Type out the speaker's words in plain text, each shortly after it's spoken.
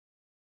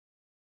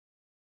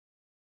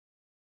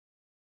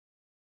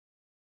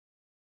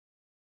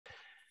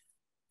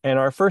And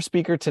our first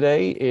speaker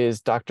today is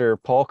Dr.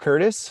 Paul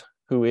Curtis,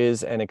 who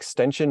is an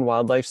extension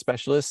wildlife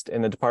specialist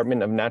in the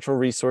Department of Natural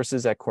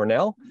Resources at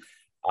Cornell.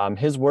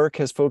 His work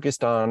has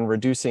focused on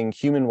reducing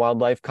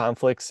human-wildlife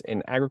conflicts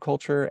in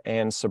agriculture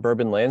and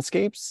suburban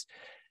landscapes.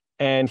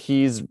 And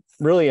he's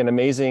really an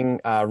amazing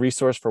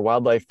resource for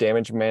wildlife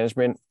damage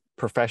management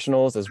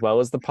professionals as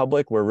well as the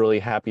public. We're really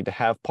happy to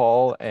have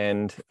Paul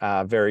and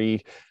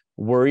very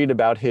worried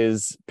about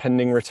his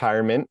pending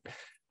retirement.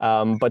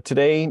 But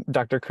today,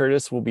 Dr.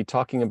 Curtis will be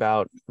talking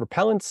about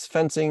repellents,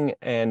 fencing,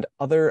 and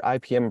other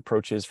IPM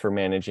approaches for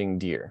managing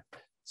deer.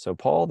 So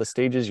Paul, the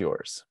stage is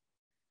yours.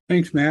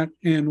 Thanks, Matt,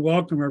 and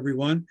welcome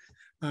everyone.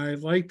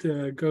 I'd like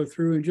to go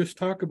through and just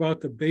talk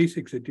about the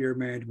basics of deer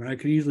management. I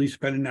could easily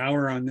spend an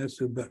hour on this,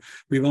 but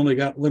we've only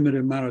got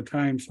limited amount of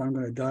time, so I'm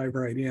going to dive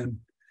right in.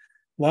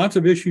 Lots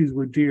of issues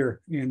with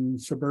deer in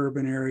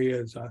suburban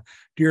areas.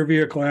 Deer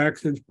vehicle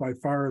accidents by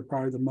far are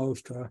probably the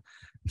most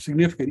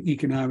significant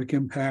economic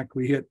impact.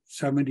 We hit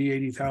 70,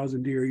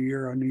 80,000 deer a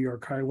year on New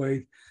York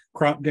highways.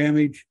 Crop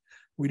damage.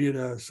 We did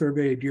a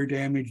survey of deer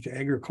damage to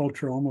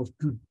agriculture almost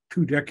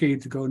two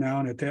decades ago now,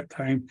 and at that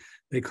time,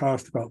 they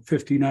cost about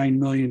 $59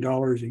 million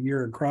a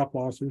year in crop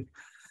losses.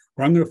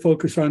 But I'm going to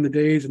focus on the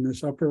days in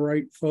this upper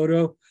right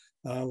photo.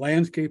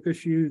 Landscape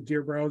issues,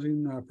 deer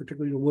browsing,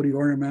 particularly the woody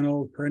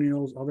ornamental,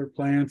 perennials, other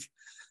plants,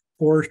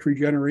 forest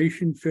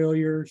regeneration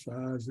failures.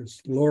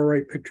 This lower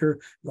right picture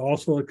is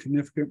also a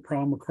significant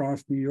problem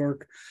across New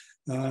York,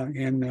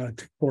 and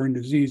tick-borne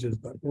diseases.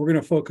 But we're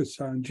going to focus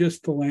on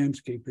just the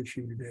landscape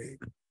issue today.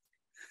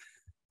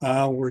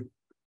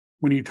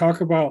 When you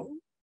talk about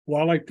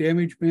wildlife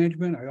damage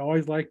management, I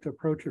always like to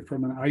approach it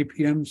from an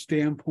IPM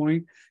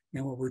standpoint.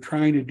 And what we're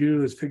trying to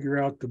do is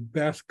figure out the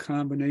best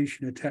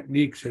combination of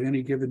techniques at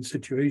any given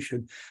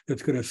situation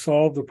that's going to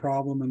solve the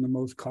problem in the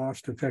most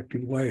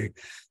cost-effective way.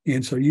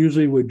 And so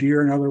usually with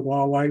deer and other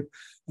wildlife,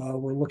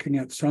 we're looking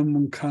at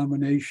some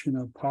combination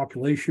of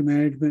population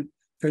management,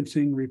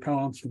 fencing,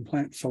 repellents, and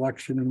plant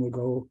selection, and we'll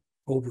go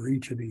over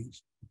each of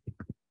these.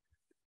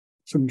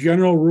 Some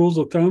general rules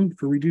of thumb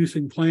for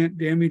reducing plant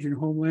damage in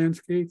home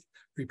landscapes.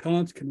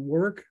 Repellents can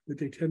work, but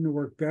they tend to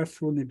work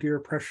best when the deer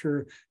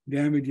pressure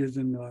damage is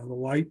in the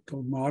light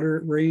to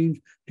moderate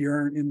range. Deer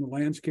aren't in the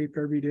landscape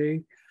every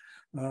day.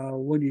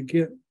 When you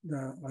get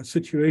a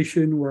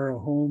situation where a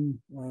home,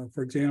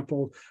 for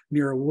example,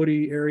 near a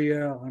woody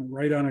area,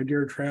 right on a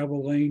deer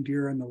travel lane,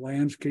 deer in the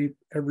landscape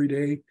every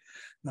day,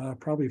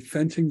 probably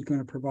fencing is going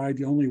to provide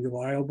the only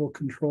reliable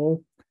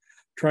control.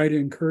 Try to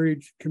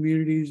encourage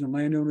communities and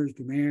landowners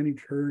to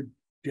manage herd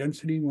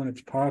density when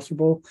it's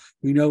possible.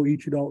 We know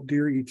each adult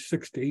deer eats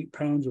 6 to 8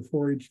 pounds of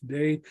forage a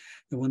day.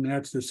 And when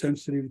that's the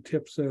sensitive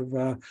tips of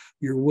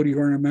your woody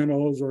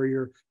ornamentals or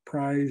your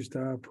prized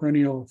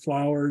perennial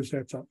flowers,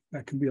 that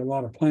can be a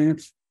lot of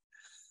plants.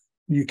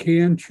 You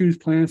can choose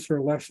plants that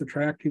are less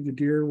attractive to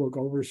deer. We'll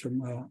go over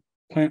some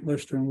plant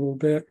lists in a little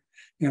bit.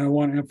 And I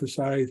want to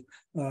emphasize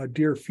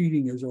deer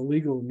feeding is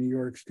illegal in New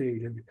York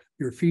State. If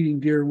you're feeding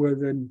deer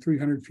within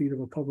 300 feet of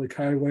a public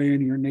highway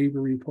and your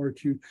neighbor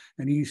reports you,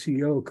 an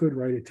ECO could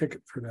write a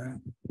ticket for that.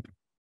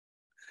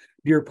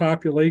 Deer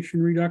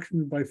population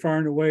reduction, by far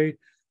and away,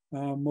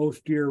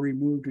 most deer are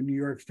removed in New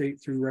York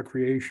State through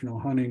recreational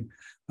hunting.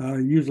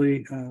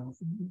 Usually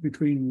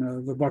between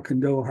the buck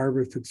and doe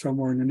harvested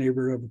somewhere in the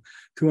neighborhood of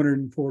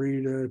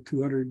 240 to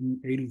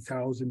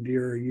 280,000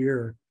 deer a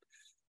year.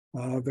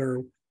 There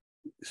are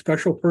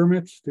special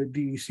permits that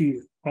DEC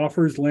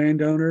offers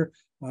landowner.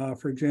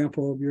 For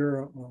example, if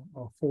you're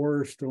a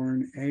forest or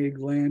an ag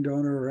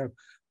landowner or have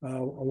a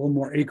little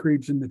more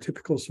acreage in the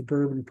typical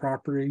suburban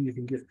property, you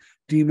can get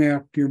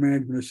DMAP, Deer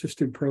Management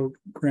Assisted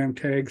Program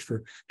tags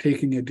for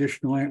taking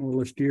additional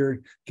antlerless deer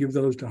and give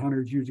those to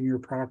hunters using your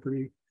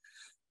property.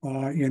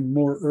 In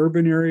more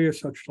urban areas,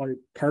 such like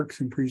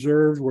parks and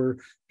preserves, where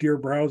deer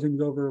browsing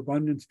is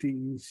overabundance,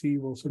 DEC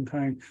will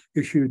sometimes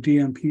issue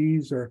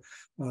DMPs, or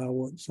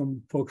what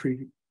some folks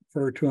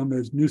refer to them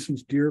as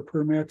nuisance deer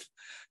permits.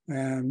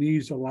 And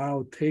these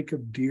allow take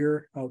of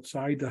deer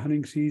outside the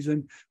hunting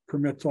season,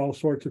 permits all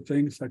sorts of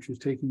things, such as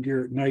taking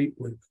deer at night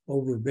with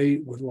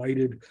overbait, with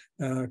lighted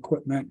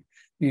equipment.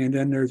 And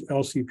then there's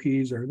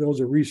LCPs, or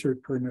those are research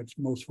permits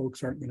most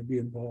folks aren't going to be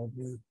involved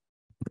with.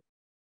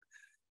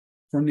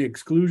 From the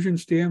exclusion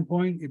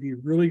standpoint, if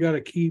you really got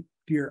to keep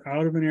deer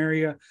out of an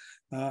area,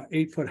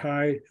 8 foot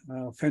high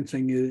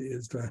fencing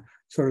is the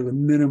sort of the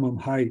minimum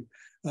height.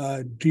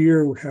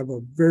 Deer have a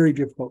very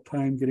difficult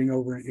time getting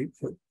over an 8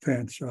 foot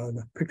fence.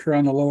 The picture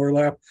on the lower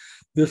left,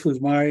 this was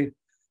my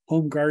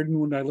home garden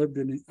when I lived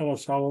in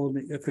Ellis Hollow in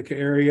the Ithaca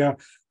area.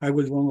 I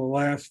was one of the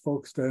last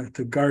folks to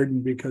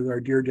garden because our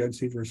deer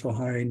densities were so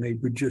high and they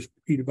would just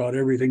eat about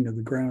everything to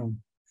the ground.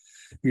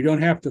 You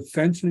don't have to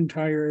fence an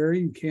entire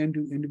area. You can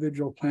do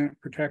individual plant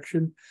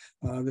protection.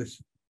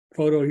 This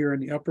photo here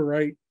in the upper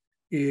right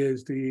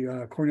is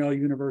the Cornell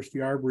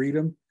University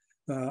Arboretum.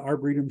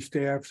 Arboretum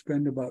staff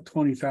spend about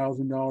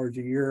 $20,000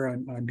 a year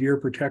on deer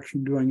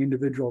protection, doing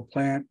individual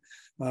plant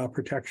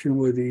protection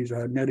with these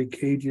netted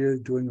cages,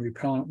 doing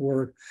repellent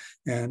work,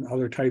 and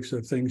other types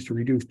of things to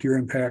reduce deer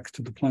impacts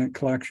to the plant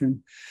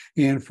collection.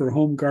 And for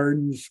home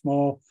gardens,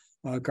 small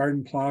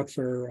garden plots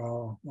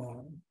or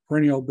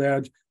perennial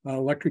beds,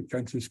 electric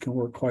fences can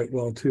work quite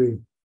well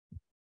too.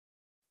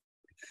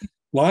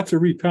 Lots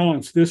of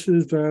repellents. This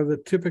is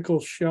the typical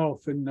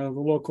shelf in the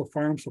local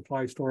farm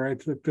supply store. I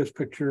took this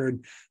picture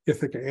in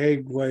Ithaca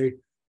Agway,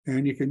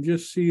 and you can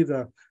just see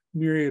the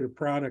myriad of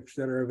products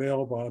that are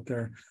available out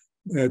there.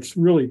 It's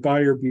really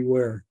buyer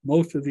beware.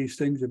 Most of these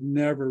things have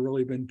never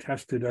really been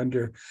tested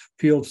under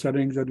field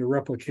settings, under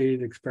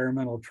replicated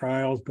experimental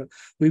trials, but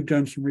we've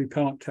done some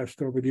repellent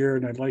tests over the year,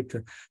 and I'd like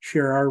to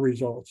share our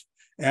results.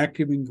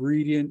 Active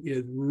ingredient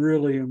is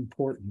really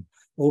important.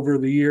 Over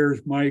the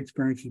years, my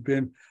experience has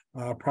been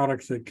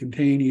products that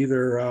contain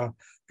either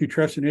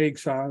putrescent egg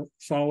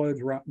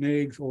solids, rotten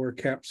eggs, or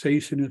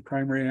capsaicin as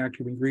primary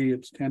active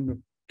ingredients tend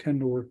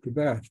to work the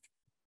best.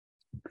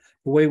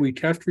 The way we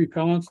test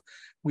repellents,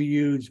 we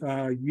use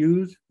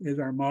yews as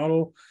our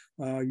model.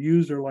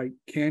 Yews are like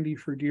candy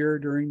for deer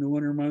during the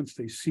winter months.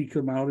 They seek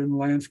them out in the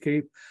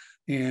landscape.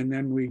 And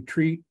then we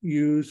treat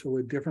yews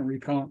with different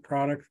repellent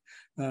products,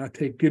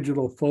 take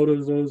digital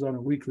photos of those on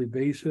a weekly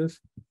basis.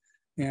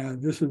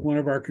 And this is one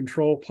of our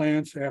control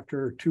plants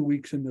after 2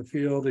 weeks in the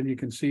field, and you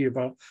can see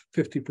about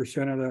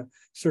 50% of the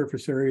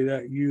surface area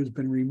that yews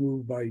been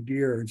removed by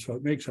deer. And so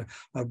it makes a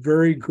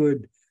very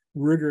good,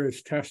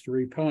 rigorous test of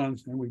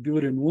repellents. And we do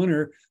it in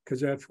winter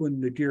because that's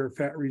when the deer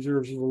fat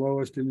reserves are the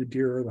lowest and the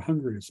deer are the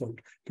hungriest. So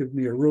it gives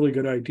me a really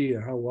good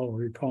idea how well a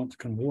repellent's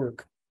going to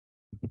work.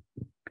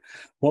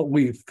 What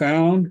we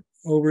found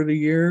over the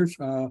years,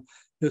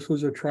 this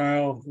was a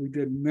trial we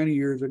did many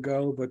years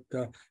ago, but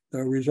the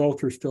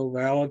results are still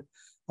valid.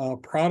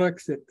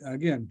 Products that,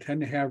 again, tend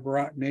to have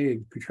rotten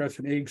eggs,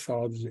 putrescent egg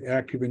solids is the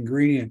active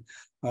ingredient.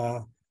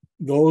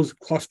 Those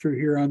cluster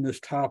here on this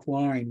top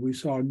line. We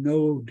saw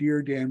no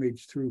deer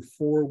damage through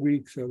 4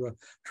 weeks of a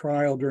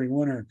trial during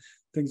winter.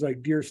 Things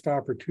like deer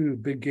stopper 2,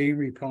 big game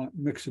repellent,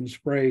 mix and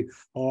spray,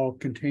 all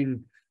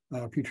contain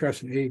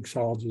putrescent egg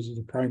solids as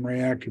the primary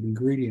active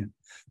ingredient.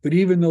 But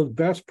even those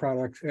best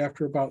products,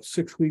 after about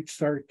 6 weeks,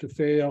 start to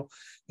fail.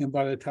 And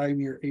by the time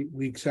you're 8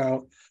 weeks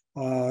out,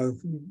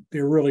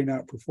 they're really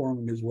not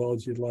performing as well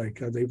as you'd like.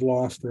 They've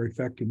lost their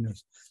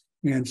effectiveness.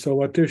 And so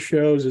what this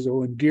shows is that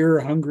when deer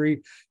are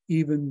hungry,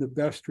 even the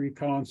best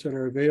repellents that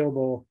are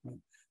available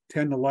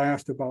tend to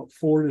last about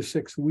 4 to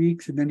 6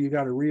 weeks, and then you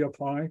got to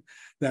reapply.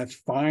 That's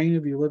fine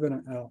if you live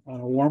in a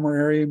warmer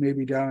area,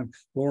 maybe down in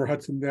lower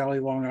Hudson Valley,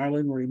 Long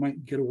Island, where you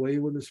might get away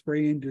with a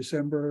spray in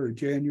December or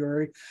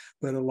January.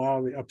 But a lot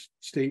of the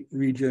upstate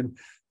region,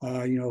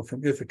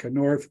 from Ithaca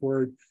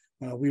northward,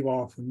 we've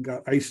often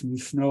got ice and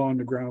snow on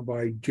the ground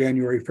by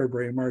January,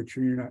 February, March,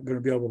 and you're not going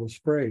to be able to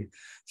spray.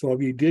 So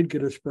if you did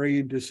get a spray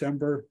in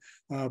December,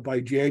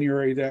 by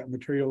January, that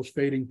material is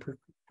fading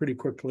pretty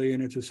quickly,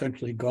 and it's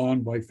essentially gone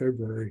by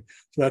February.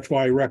 So that's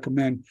why I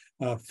recommend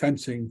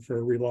fencing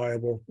for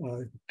reliable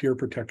deer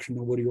protection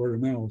of woody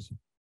ornamentals.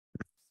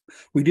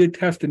 We did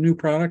test a new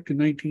product in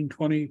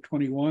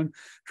 1920-21,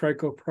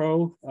 Trico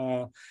Pro.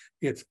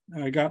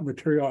 I got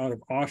material out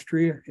of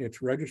Austria.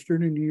 It's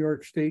registered in New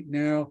York State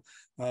now.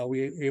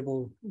 We're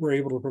able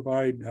to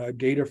provide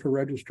data for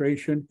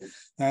registration,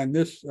 and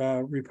this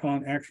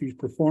repellent actually has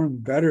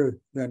performed better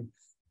than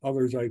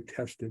others I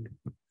tested.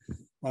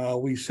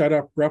 We set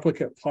up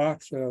replicate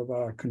plots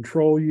of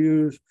control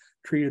yews,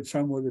 treated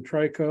some with the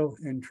Trico,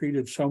 and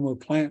treated some with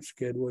plant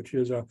skid, which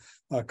is a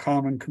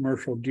common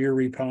commercial deer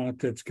repellent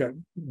that's got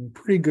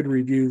pretty good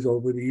reviews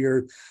over the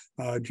years.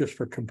 Just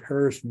for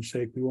comparison's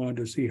sake, we wanted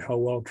to see how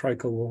well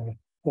Trico will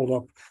hold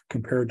up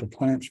compared to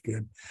plant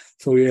skid.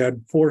 So we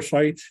had 4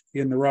 sites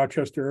in the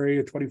Rochester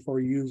area, 24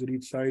 yews at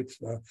each site.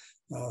 So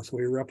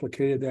we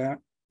replicated that.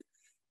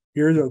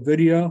 Here's a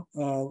video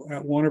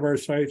at one of our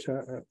sites,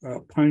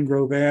 Pine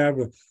Grove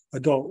Ave,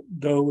 adult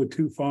doe with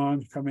 2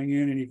 fawns coming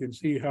in, and you can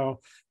see how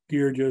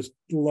deer just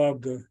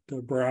love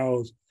to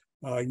browse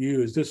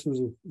yews. This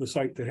was the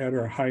site that had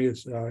our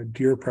highest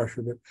deer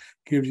pressure, but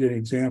gives you an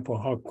example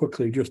of how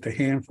quickly just a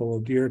handful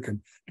of deer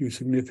can do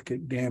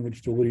significant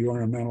damage to woody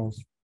ornamentals.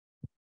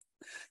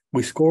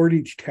 We scored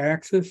each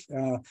taxus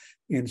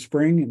in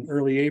spring and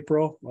early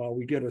April.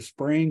 We did a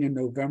spraying in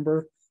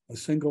November, a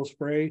single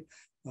spray.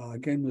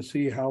 Again, to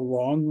see how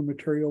long the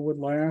material would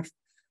last.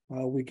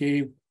 We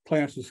gave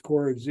plants a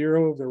score of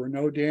 0 if there were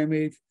no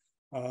damage,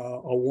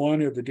 a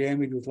 1 if the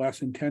damage was less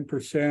than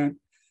 10%.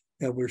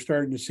 And we're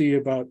starting to see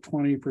about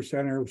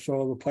 20% or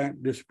so of the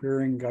plant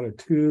disappearing, got a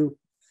 2.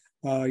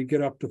 You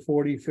get up to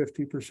 40,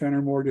 50%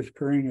 or more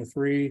disappearing, a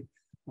 3.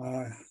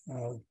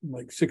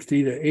 Like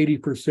 60 to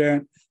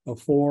 80%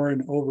 of 4,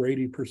 and over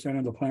 80%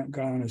 of the plant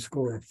gone, a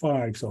score of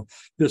 5. So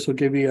this will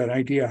give you an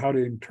idea how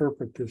to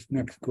interpret this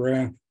next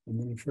graph I'm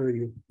going to show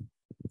you.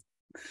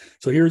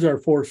 So here's our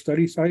 4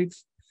 study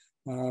sites.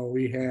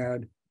 We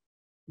had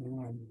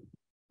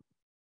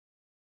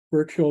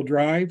Birch Hill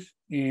Drive,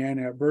 and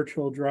at Birch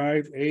Hill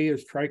Drive, A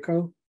is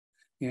Trico.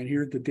 And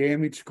here's the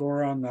damage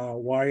score on the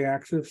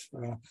y-axis.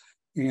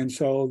 And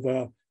so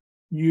the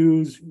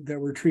ewes that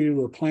were treated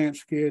with plant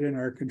skid and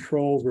our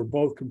controls were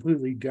both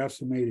completely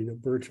decimated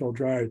at Birchill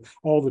Drive.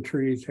 All the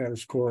trees had a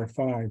score of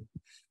 5.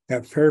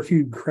 At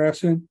Fairview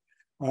Crescent,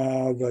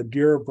 the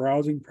deer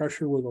browsing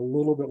pressure was a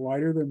little bit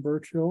lighter than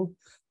Birchill.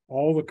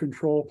 All the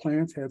control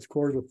plants had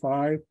scores of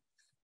 5.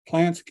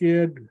 Plant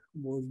skid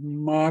was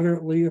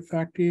moderately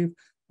effective.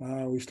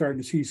 We started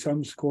to see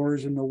some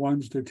scores in the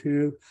 1s to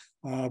 2,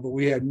 but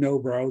we had no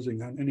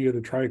browsing on any of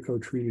the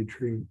Trico treated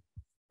trees.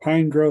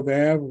 Pine Grove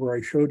Ave, where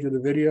I showed you the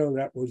video,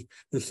 that was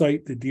the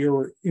site the deer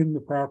were in the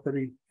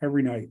property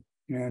every night.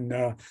 And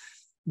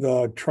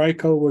the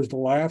Trico was the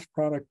last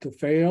product to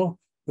fail,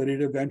 but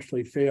it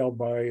eventually failed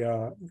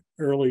by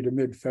early to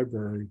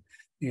mid-February.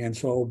 And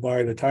so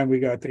by the time we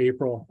got to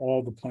April,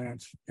 all the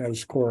plants had a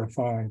score of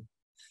 5.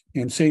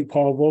 In St.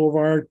 Paul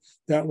Boulevard,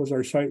 that was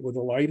our site with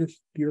the lightest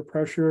deer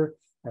pressure.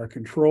 Our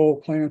control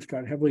plants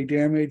got heavily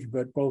damaged,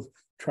 but both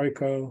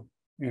Trico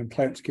and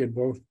plant skid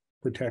both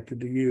protected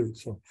the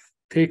ewes. So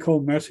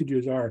take-home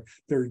messages are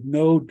there's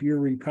no deer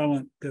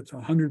repellent that's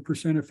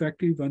 100%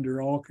 effective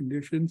under all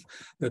conditions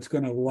that's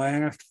going to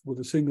last with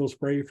a single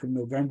spray from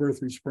November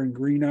through spring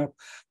green up.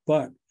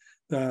 But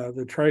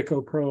the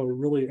Trico Pro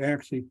really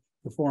actually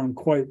performed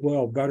quite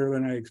well, better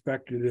than I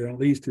expected, and at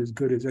least as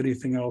good as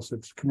anything else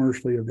that's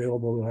commercially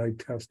available that I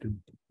tested.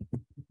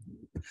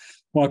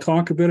 Well, I'll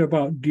talk a bit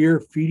about deer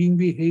feeding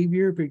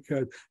behavior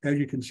because, as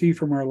you can see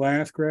from our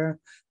last graph,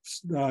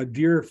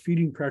 deer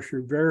feeding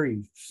pressure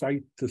varies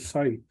site to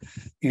site.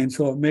 And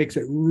so it makes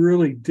it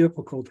really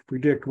difficult to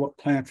predict what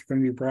plants are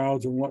going to be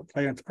browsed and what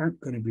plants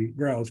aren't going to be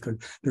browsed because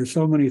there's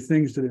so many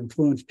things that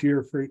influence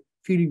deer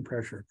feeding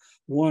pressure.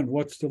 One,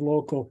 what's the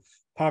local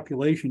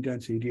population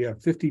density? Do you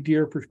have 50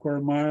 deer per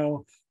square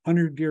mile,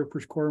 100 deer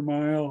per square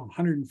mile,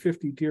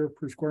 150 deer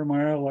per square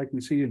mile, like we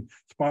see in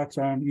spots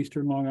on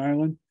Eastern Long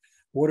Island?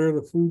 What are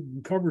the food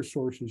and cover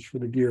sources for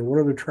the deer? What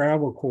are the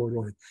travel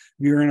corridors?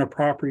 If you're in a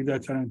property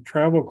that's on a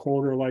travel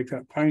corridor like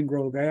that Pine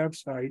Grove Ave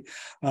site,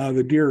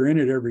 the deer are in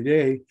it every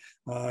day.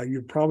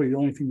 You're probably the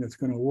only thing that's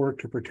going to work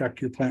to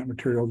protect your plant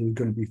materials is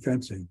going to be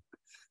fencing.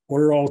 What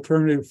are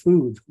alternative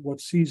foods?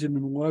 What season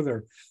and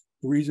weather?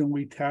 The reason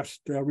we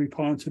test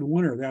repellents in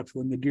winter, that's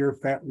when the deer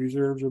fat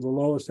reserves are the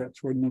lowest,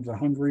 that's when they're the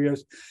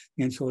hungriest.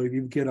 And so if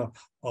you get a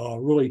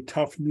really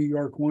tough New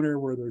York winter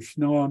where there's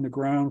snow on the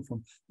ground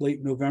from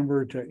late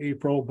November to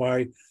April,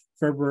 by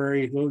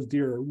February, those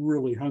deer are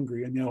really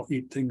hungry and they'll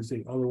eat things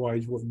they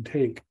otherwise wouldn't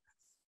take.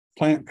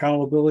 Plant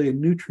palatability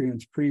and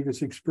nutrients,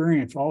 previous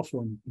experience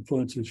also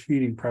influences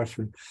feeding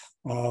pressure.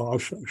 I'll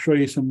show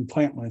you some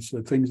plant lists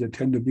of things that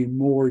tend to be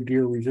more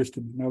deer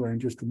resistant than other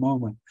in just a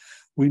moment.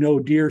 We know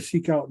deer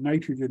seek out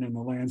nitrogen in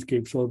the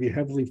landscape, so if you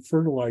heavily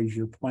fertilize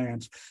your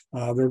plants,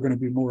 they're going to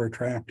be more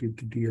attractive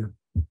to deer.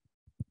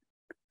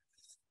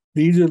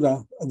 These are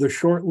the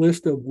short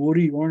list of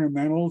woody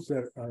ornamentals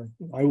that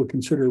I would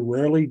consider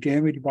rarely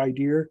damaged by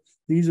deer.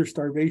 These are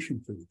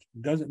starvation foods.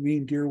 It doesn't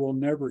mean deer will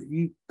never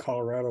eat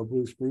Colorado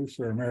blue spruce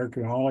or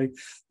American holly,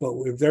 but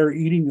if they're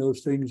eating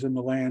those things in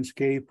the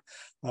landscape,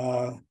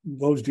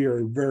 those deer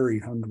are very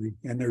hungry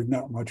and there's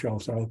not much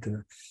else out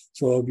there.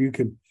 So if you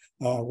can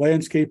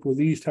landscape with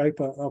these type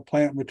of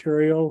plant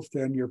materials,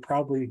 then you're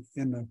probably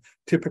in the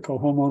typical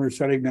homeowner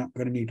setting not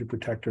going to need to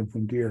protect them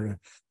from deer.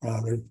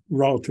 They're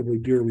relatively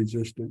deer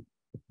resistant.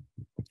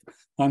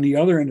 On the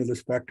other end of the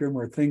spectrum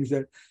are things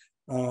that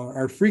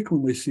are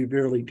frequently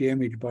severely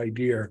damaged by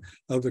deer.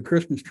 Of the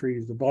Christmas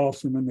trees, the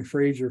balsam and the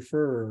Fraser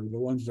fir are the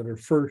ones that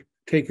are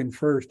taken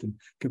first and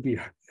can be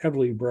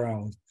heavily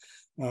browsed.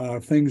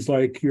 Things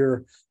like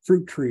your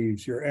fruit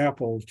trees, your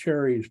apples,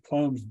 cherries,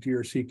 plums,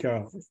 deer seek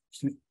out.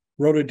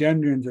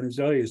 Rhododendrons and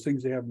azaleas,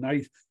 things that have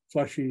nice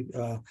fleshy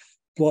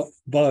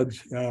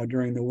buds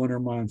during the winter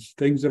months.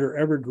 Things that are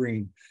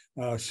evergreen,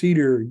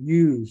 cedar,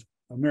 yews,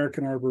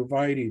 American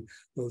arborvitae,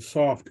 those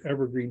soft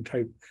evergreen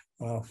type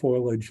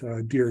foliage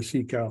deer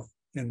seek out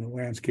in the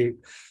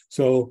landscape.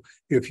 So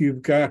if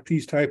you've got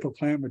these type of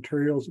plant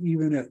materials,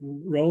 even at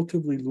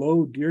relatively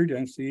low deer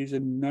densities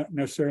and not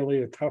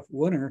necessarily a tough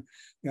winter,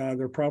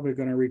 they're probably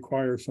going to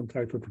require some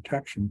type of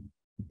protection.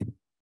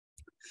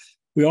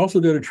 We also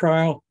did a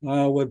trial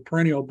with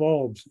perennial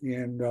bulbs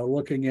and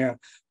looking at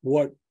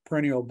what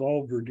perennial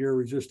bulbs were deer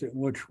resistant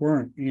and which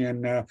weren't.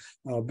 And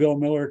Bill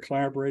Miller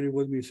collaborated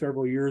with me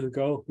several years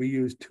ago. We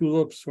used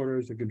tulips sort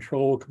of as a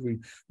control because we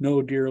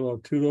know deer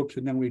love tulips.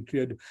 And then we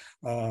did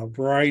a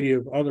variety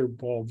of other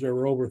bulbs. There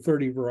were over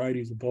 30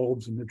 varieties of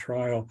bulbs in the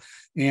trial.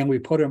 And we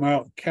put them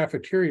out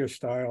cafeteria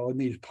style in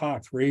these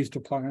pots, raised the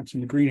plants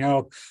in the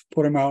greenhouse,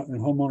 put them out in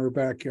homeowner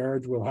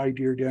backyards with high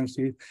deer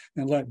density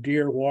and let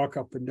deer walk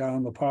up and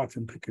down the pots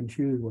and pick and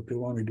choose what they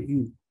wanted to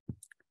eat.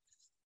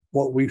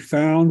 What we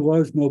found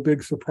was no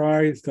big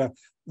surprise. The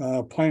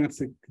plants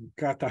that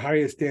got the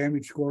highest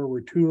damage score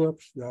were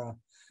tulips,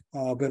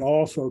 but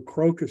also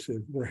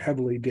crocuses were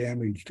heavily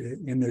damaged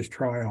in this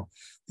trial.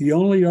 The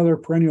only other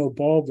perennial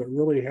bulb that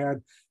really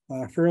had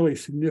a fairly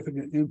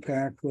significant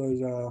impact was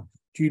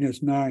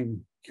genus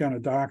 9,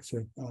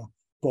 Chionodoxa.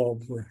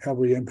 bulbs were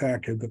heavily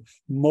impacted, but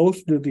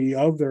most of the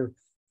other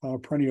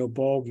perennial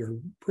bulbs are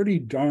pretty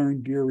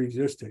darn deer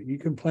resistant. You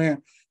can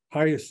plant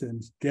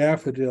hyacinths,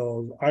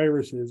 daffodils,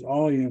 irises,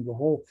 oleums, a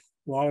whole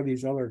lot of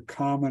these other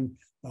common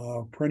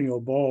perennial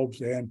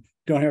bulbs, and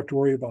don't have to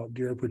worry about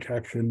deer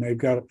protection. They've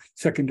got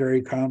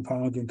secondary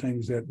compounds and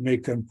things that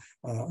make them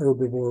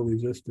herbivore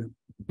resistant.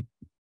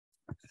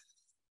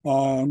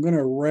 I'm going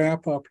to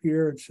wrap up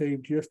here and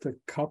save just a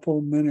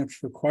couple minutes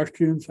for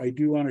questions. I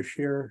do want to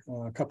share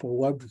a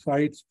couple of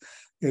websites.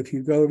 If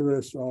you go to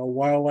this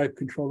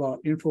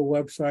wildlifecontrol.info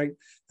website,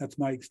 that's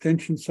my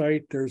extension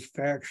site. There's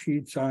fact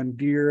sheets on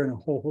deer and a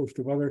whole host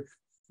of other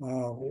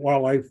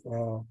wildlife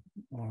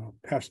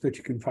pests that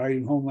you can find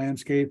in home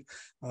landscape.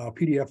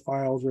 PDF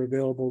files are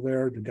available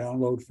there to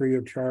download free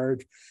of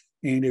charge.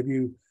 And if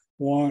you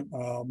want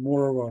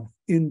more of an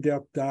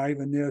in-depth dive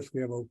in this, we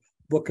have a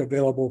book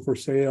available for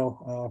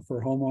sale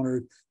for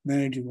homeowners,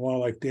 Managing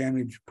Wildlife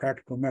Damage,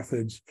 Practical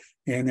Methods,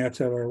 and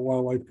that's at our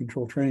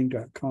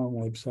wildlifecontroltraining.com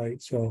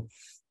website. So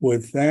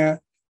with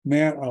that,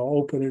 Matt, I'll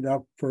open it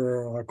up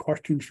for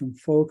questions from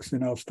folks,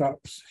 and I'll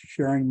stop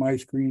sharing my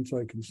screen so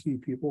I can see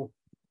people.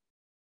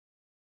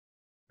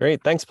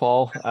 Great, thanks,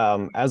 Paul.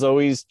 As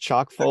always,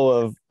 chock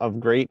full of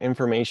great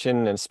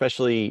information, and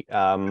especially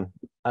I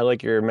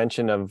like your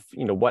mention of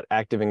what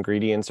active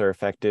ingredients are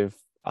effective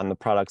on the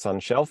products on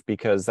shelf,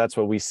 because that's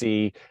what we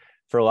see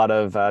for a lot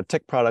of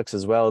tick products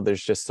as well.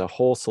 There's just a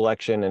whole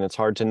selection, and it's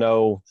hard to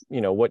know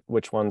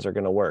which ones are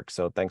going to work.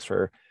 So thanks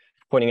for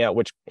pointing out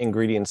which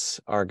ingredients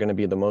are going to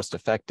be the most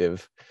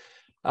effective.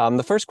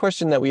 The first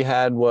question that we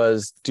had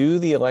was, do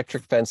the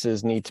electric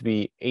fences need to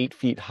be 8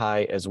 feet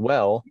high as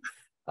well?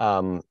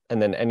 And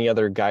then any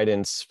other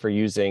guidance for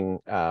using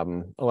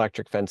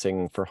electric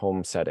fencing for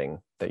home setting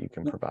that you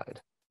can provide?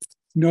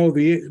 No,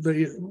 the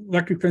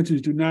electric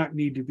fences do not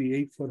need to be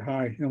 8 foot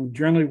high.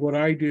 Generally what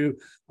I do,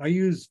 I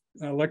use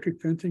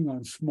electric fencing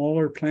on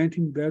smaller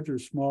planting beds or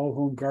small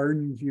home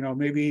gardens,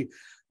 maybe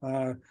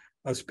a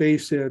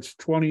space that's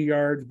 20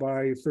 yards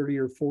by 30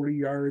 or 40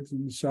 yards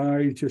in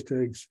size, just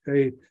to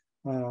say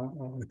a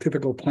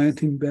typical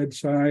planting bed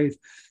size,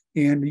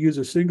 and use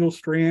a single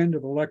strand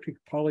of electric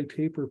poly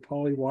tape or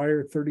poly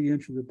wire 30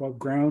 inches above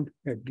ground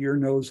at deer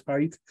nose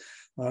height.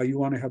 You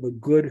want to have a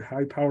good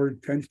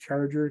high-powered fence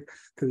charger,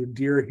 because the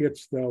deer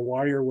hits the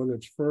wire with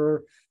its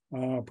fur,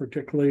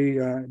 particularly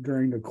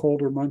during the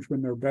colder months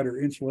when they're better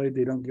insulated.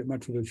 They don't get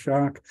much of a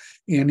shock.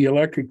 And the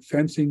electric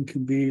fencing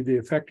the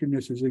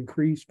effectiveness is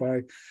increased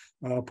by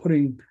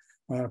putting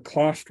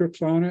cloth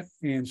strips on it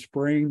and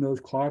spraying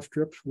those cloth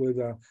strips with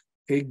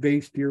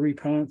egg-based deer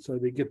repellent, so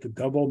they get the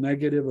double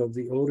negative of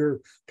the odor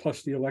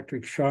plus the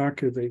electric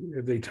shock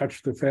if they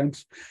touch the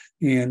fence,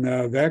 and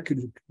that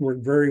could work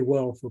very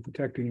well for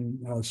protecting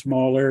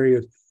small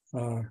areas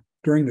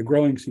during the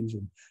growing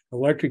season.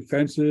 Electric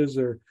fences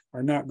are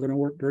not going to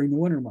work during the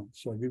winter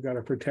months. So if you've got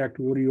to protect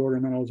woody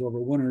ornamentals over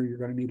winter, you're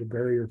going to need a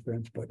barrier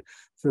fence. But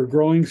for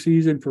growing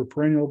season, for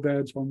perennial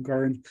beds, home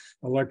gardens,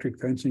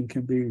 electric fencing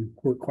can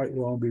work quite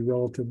well and be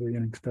relatively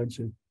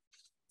inexpensive.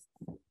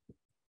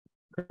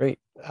 Great.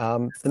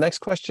 The next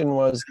question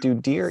was, do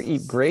deer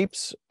eat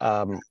grapes,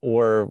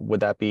 or would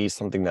that be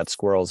something that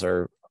squirrels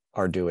are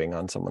doing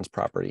on someone's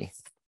property?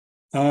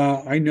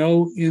 I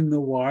know in the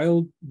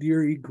wild,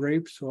 deer eat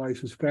grapes, so I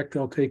suspect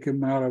they'll take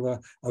them out of a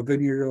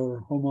vineyard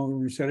or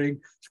homeowner setting.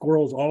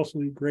 Squirrels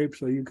also eat grapes,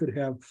 so you could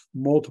have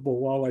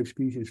multiple wildlife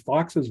species.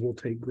 Foxes will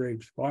take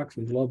grapes.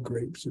 Foxes love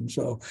grapes, and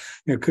so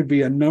it could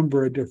be a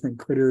number of different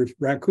critters.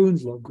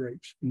 Raccoons love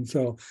grapes, and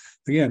so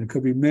again, it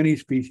could be many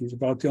species.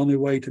 About the only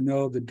way to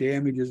know the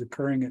damage is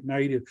occurring at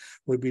night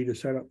would be to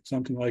set up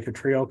something like a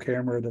trail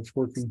camera that's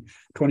working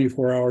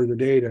 24 hours a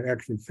day to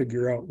actually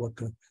figure out what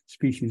the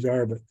species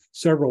are, but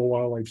several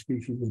wildlife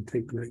species would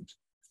take grapes.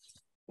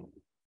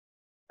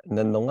 And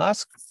then the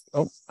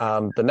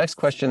next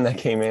question that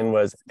came in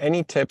was,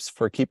 any tips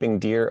for keeping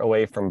deer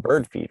away from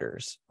bird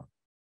feeders?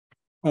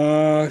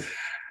 Probably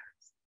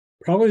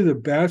the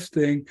best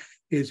thing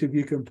is if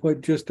you can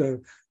put just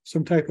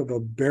some type of a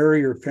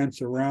barrier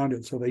fence around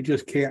it, so they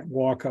just can't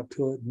walk up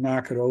to it,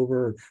 knock it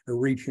over, or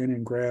reach in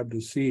and grab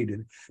the seed.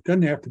 And it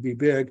doesn't have to be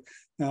big.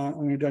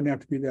 It doesn't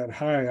have to be that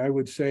high. I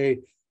would say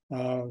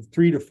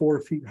 3 to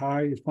 4 feet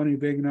high is plenty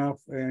big enough,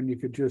 and you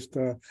could just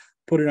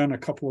put it on a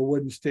couple of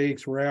wooden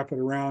stakes, wrap it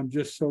around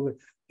just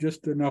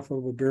enough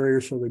of a barrier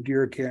so the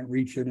deer can't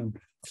reach in and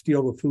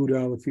steal the food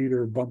out of the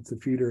feeder, bump the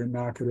feeder, and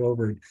knock it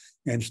over,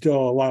 and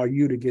still allow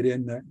you to get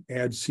in to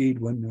add seed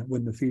when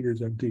the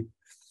feeder's empty.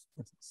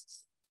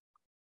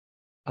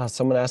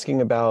 Someone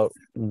asking about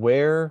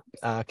where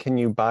can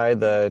you buy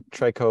the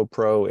Trico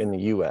Pro in the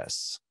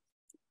U.S.?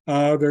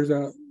 There's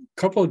a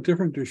couple of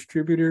different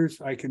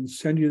distributors. I can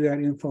send you that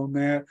info,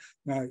 Matt.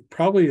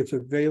 Probably it's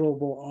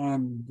available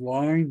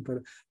online, but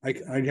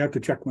I'd have to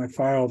check my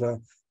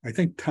file. I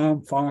think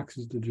Tom Fox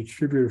is the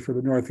distributor for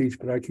the Northeast,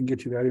 but I can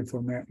get you that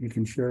info, Matt. You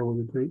can share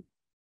with the group.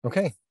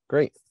 Okay,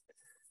 great.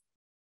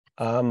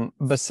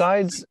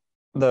 Besides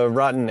the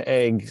rotten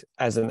egg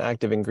as an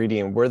active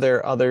ingredient, were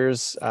there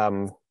others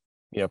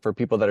for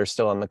people that are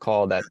still on the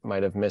call that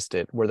might have missed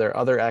it, were there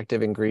other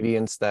active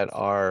ingredients that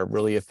are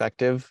really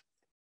effective?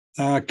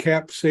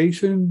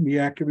 Capsaicin, the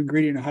active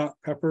ingredient in hot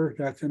pepper,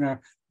 that's in a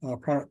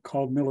product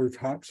called Miller's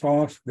Hot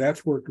Sauce.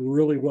 That's worked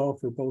really well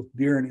for both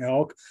deer and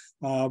elk,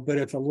 but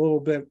it's a little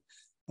bit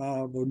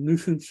of a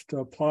nuisance to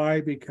apply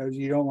because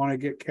you don't want to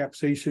get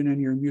capsaicin in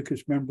your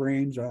mucous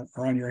membranes or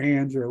on your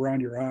hands or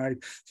around your eyes.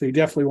 So you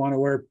definitely want to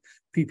wear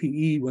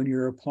PPE when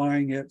you're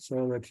applying it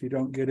so that you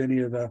don't get any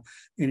of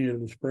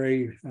the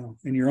spray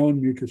in your own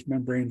mucous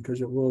membrane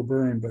because it will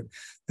burn. But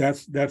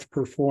that's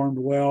performed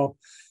well.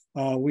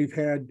 We've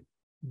had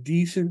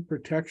decent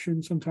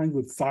protection sometimes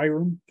with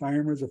Thyrum.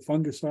 Thyrum is a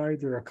fungicide.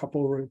 There are a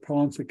couple of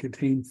repellents that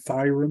contain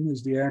Thyrum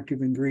as the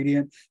active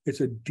ingredient.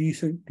 It's a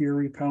decent deer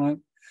repellent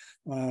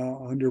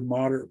under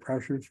moderate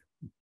pressures.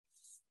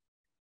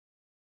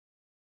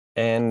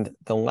 And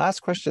the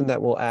last question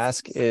that we'll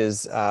ask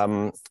is,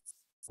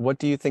 what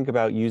do you think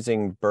about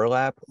using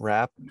burlap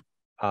wrap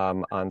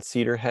on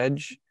cedar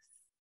hedge?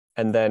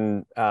 And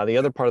then the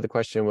other part of the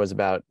question was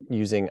about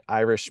using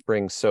Irish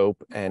Spring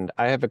soap. And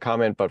I have a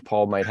comment, but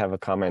Paul might have a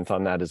comment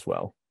on that as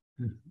well.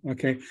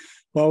 Okay.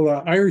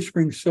 Well, Irish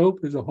Spring soap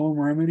is a home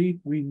remedy.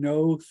 We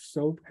know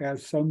soap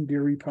has some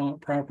deer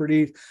repellent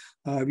properties.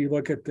 If you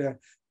look at the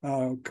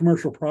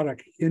commercial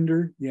product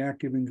Hinder, the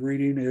active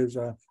ingredient is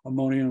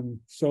ammonium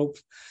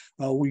soaps.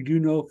 We do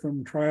know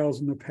from trials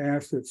in the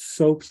past that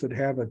soaps that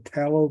have a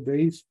tallow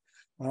base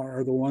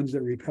are the ones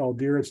that repel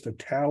deer. It's the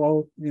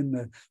tallow in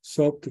the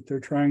soap that they're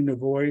trying to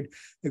avoid.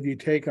 If you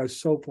take a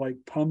soap like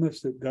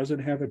pumice that doesn't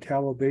have a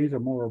tallow base, a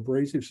more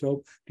abrasive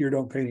soap, deer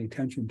don't pay any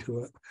attention to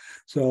it.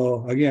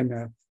 So again,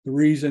 the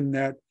reason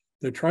that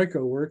the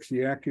Trico works,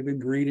 the active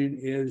ingredient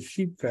is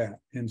sheep fat.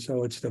 And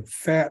so it's the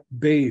fat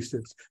base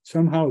that's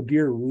somehow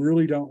deer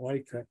really don't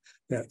like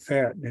that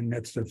fat. And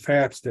that's the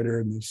fats that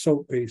are in the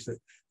soap base that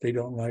they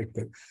don't like.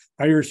 But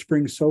Irish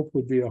Spring soap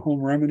would be a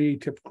home remedy.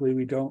 Typically,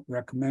 we don't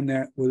recommend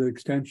that with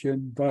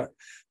extension, but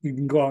you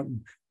can go out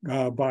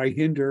and buy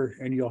Hinder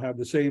and you'll have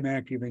the same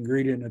active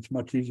ingredient. It's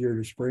much easier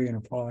to spray and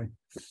apply.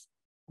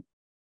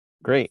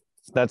 Great.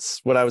 That's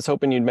what I was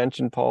hoping you'd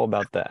mention, Paul,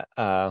 about that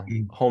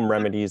home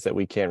remedies that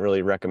we can't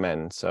really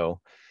recommend.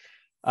 So,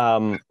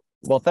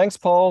 well, thanks,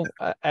 Paul.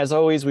 As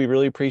always, we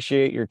really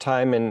appreciate your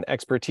time and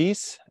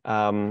expertise.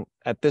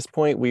 At this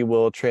point, we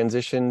will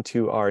transition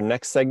to our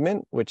next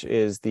segment, which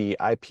is the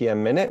IPM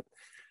Minute.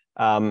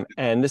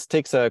 And this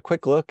takes a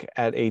quick look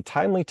at a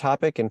timely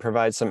topic and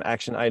provides some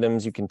action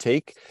items you can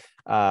take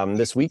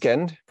this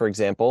weekend, for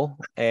example.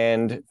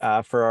 And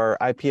for our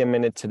IPM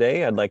Minute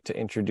today, I'd like to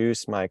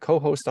introduce my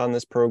co-host on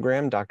this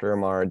program, Dr.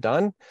 Amara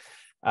Dunn.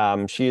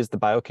 She is the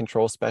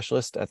biocontrol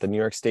specialist at the New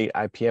York State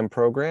IPM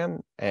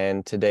program.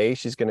 And today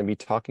she's going to be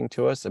talking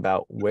to us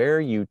about where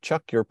you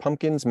chuck your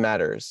pumpkins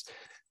matters.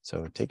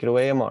 So take it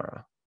away,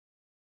 Amara.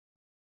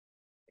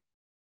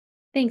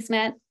 Thanks,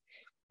 Matt.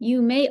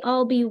 You may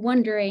all be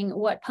wondering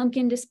what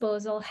pumpkin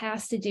disposal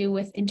has to do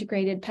with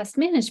integrated pest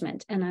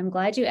management. And I'm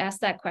glad you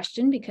asked that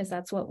question because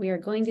that's what we are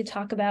going to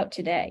talk about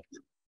today.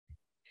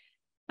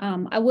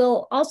 I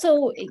will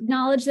also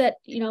acknowledge that,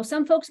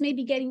 some folks may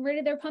be getting rid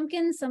of their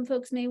pumpkins. Some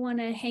folks may want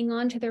to hang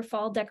on to their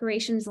fall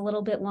decorations a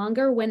little bit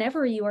longer.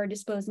 Whenever you are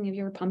disposing of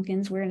your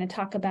pumpkins, we're going to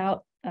talk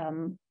about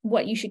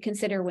what you should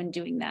consider when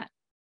doing that.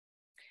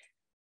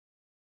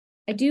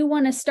 I do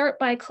want to start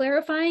by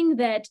clarifying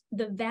that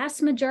the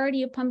vast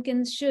majority of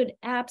pumpkins should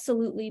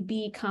absolutely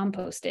be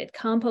composted.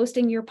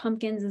 Composting your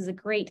pumpkins is a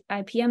great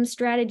IPM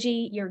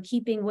strategy. You're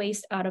keeping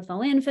waste out of the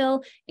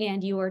landfill,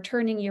 and you are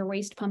turning your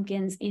waste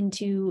pumpkins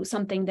into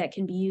something that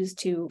can be used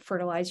to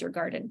fertilize your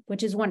garden,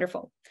 which is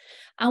wonderful.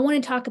 I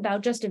want to talk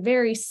about just a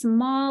very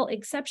small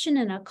exception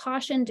and a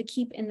caution to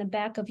keep in the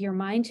back of your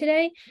mind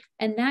today,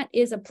 and that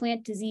is a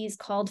plant disease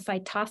called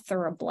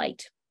Phytophthora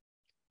Blight.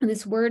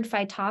 This word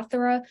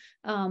Phytophthora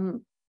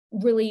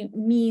really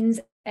means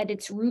at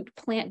its root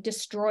plant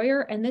destroyer,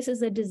 and this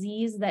is a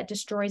disease that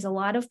destroys a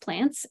lot of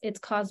plants. It's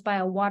caused by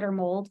a water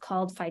mold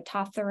called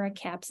Phytophthora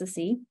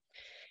capsicum.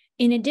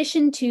 In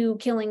addition to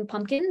killing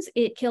pumpkins,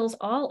 it kills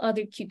all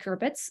other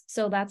cucurbits.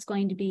 So that's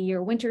going to be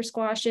your winter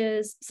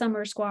squashes,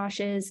 summer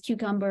squashes,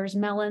 cucumbers,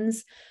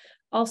 melons,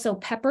 also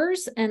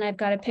peppers. And I've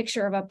got a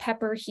picture of a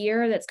pepper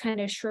here that's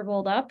kind of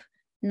shriveled up,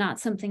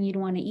 not something you'd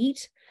want to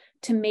eat.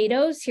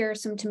 Tomatoes, here are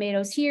some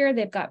tomatoes here.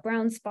 They've got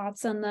brown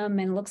spots on them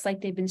and looks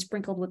like they've been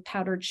sprinkled with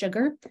powdered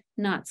sugar,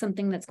 not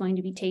something that's going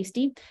to be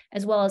tasty,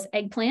 as well as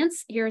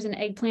eggplants. Here's an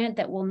eggplant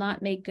that will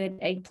not make good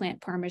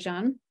eggplant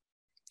parmesan.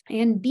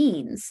 And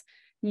beans.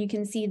 You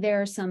can see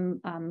there are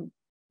some,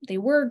 they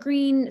were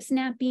green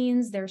snap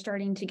beans. They're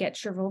starting to get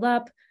shriveled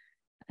up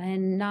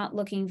and not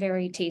looking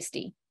very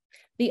tasty.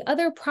 The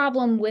other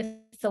problem with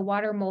the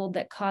water mold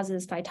that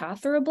causes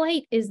Phytophthora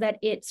blight is that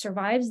it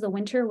survives the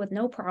winter with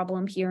no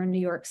problem here in New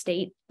York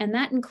State, and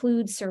that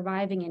includes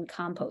surviving in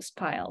compost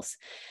piles,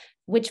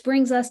 which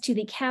brings us to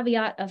the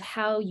caveat of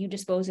how you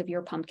dispose of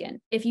your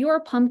pumpkin. If your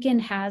pumpkin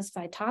has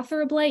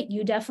Phytophthora blight,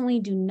 you definitely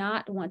do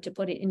not want to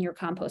put it in your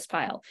compost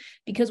pile,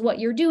 because what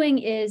you're doing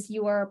is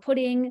you are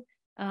putting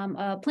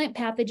a plant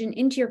pathogen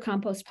into your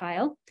compost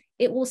pile.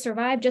 it will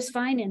survive just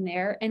fine in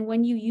there. And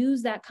when you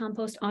use that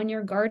compost on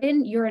your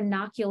garden, you're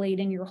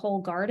inoculating your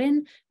whole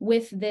garden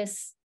with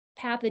this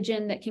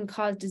pathogen that can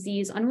cause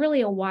disease on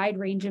really a wide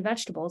range of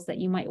vegetables that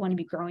you might want to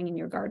be growing in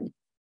your garden.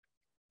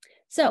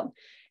 So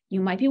you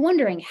might be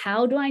wondering,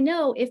 how do I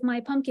know if my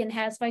pumpkin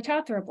has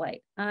Phytophthora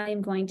blight?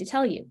 I'm going to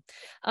tell you.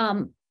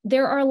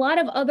 There are a lot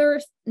of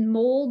other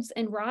molds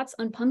and rots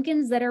on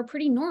pumpkins that are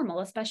pretty normal,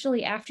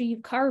 especially after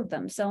you've carved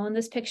them. So in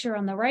this picture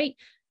on the right,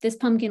 this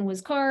pumpkin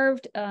was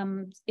carved,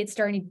 it's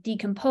starting to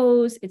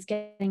decompose, it's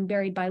getting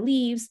buried by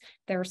leaves,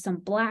 there's some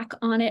black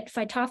on it.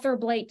 Phytophthora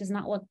blight does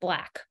not look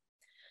black.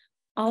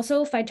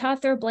 Also,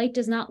 Phytophthora blight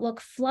does not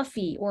look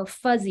fluffy or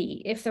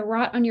fuzzy. If the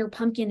rot on your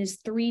pumpkin is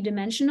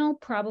three-dimensional,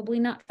 probably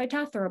not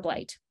Phytophthora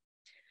blight.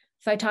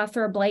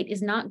 Phytophthora blight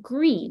is not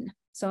green.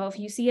 So if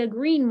you see a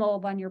green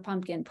mold on your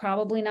pumpkin,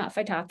 probably not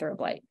Phytophthora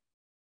blight.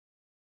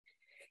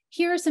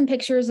 Here are some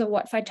pictures of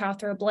what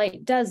Phytophthora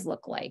blight does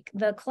look like.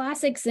 The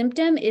classic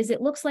symptom is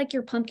it looks like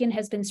your pumpkin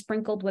has been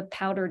sprinkled with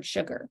powdered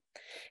sugar.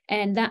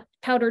 And that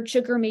powdered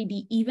sugar may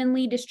be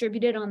evenly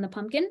distributed on the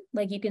pumpkin,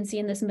 like you can see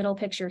in this middle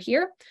picture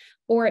here,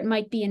 or it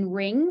might be in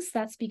rings.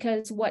 That's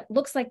because what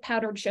looks like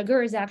powdered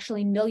sugar is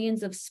actually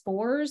millions of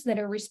spores that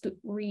are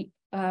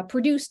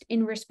produced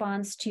in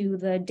response to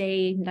the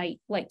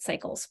day-night light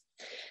cycles.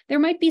 There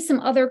might be some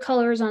other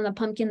colors on the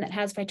pumpkin that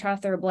has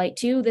Phytophthora blight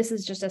too. This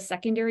is just a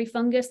secondary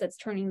fungus that's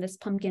turning this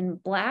pumpkin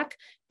black,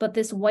 but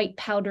this white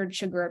powdered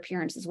sugar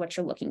appearance is what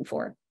you're looking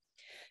for.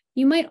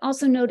 You might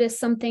also notice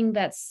something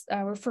that's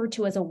referred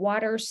to as a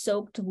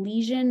water-soaked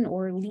lesion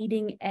or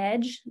leading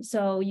edge.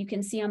 So you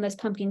can see on this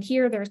pumpkin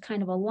here, there's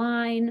kind of a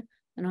line,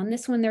 and on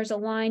this one, there's a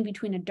line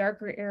between a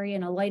darker area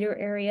and a lighter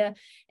area.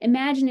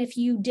 Imagine if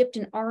you dipped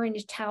an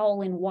orange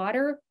towel in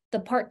water, the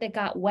part that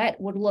got wet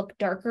would look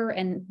darker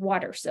and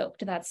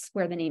water-soaked. That's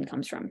where the name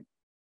comes from.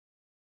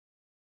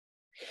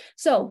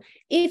 So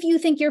if you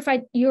think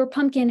your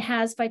pumpkin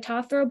has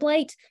Phytophthora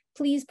blight,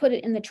 please put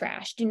it in the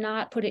trash. Do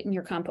not put it in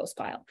your compost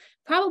pile.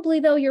 Probably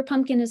though, your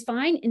pumpkin is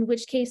fine, in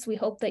which case we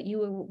hope that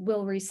you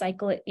will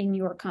recycle it in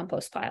your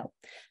compost pile.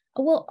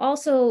 I will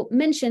also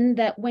mention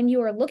that when you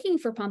are looking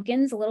for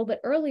pumpkins a little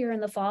bit earlier in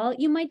the fall,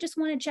 you might just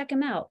want to check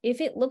them out. If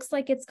it looks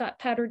like it's got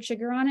powdered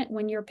sugar on it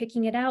when you're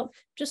picking it out,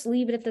 just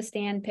leave it at the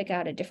stand, pick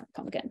out a different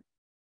pumpkin.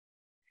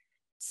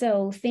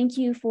 So thank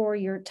you for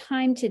your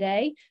time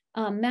today.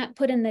 Matt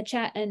put in the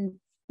chat a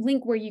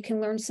link where you can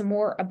learn some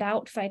more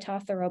about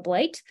Phytophthora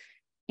blight,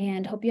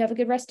 and hope you have a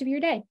good rest of your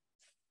day.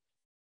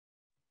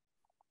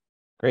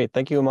 Great,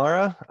 thank you,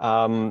 Amara.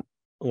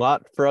 A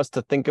lot for us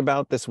to think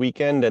about this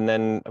weekend, and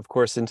then of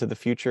course into the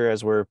future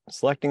as we're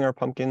selecting our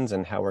pumpkins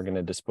and how we're going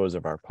to dispose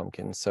of our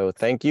pumpkins. So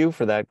thank you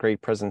for that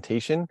great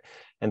presentation,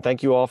 and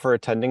thank you all for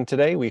attending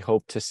today. We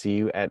hope to see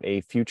you at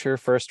a future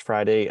First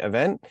Friday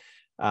event,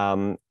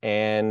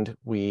 and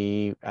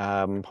we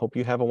hope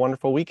you have a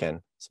wonderful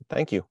weekend. So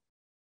thank you.